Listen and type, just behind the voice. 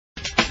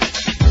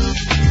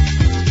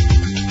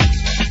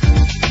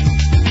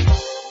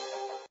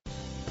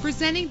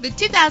Presenting the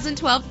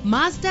 2012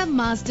 Mazda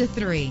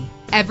Mazda3.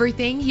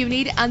 Everything you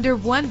need under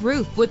one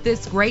roof with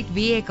this great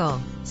vehicle.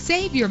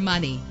 Save your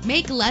money.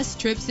 Make less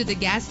trips to the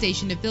gas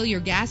station to fill your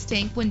gas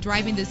tank when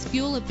driving this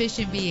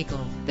fuel-efficient vehicle.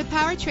 The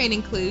powertrain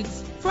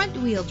includes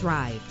front-wheel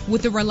drive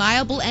with a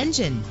reliable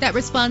engine that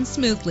responds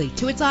smoothly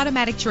to its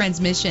automatic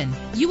transmission.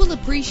 You will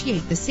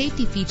appreciate the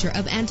safety feature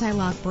of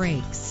anti-lock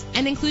brakes.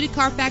 An included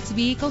Carfax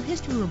Vehicle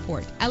History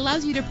Report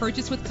allows you to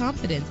purchase with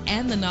confidence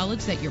and the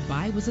knowledge that your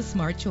buy was a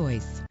smart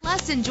choice.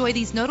 Plus, enjoy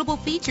these notable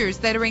features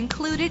that are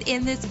included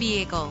in this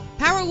vehicle: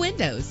 power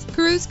windows,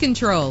 cruise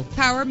control,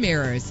 power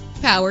mirrors,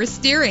 power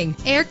steering,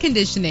 air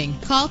conditioning.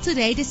 Call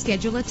today to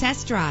schedule a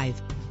test drive.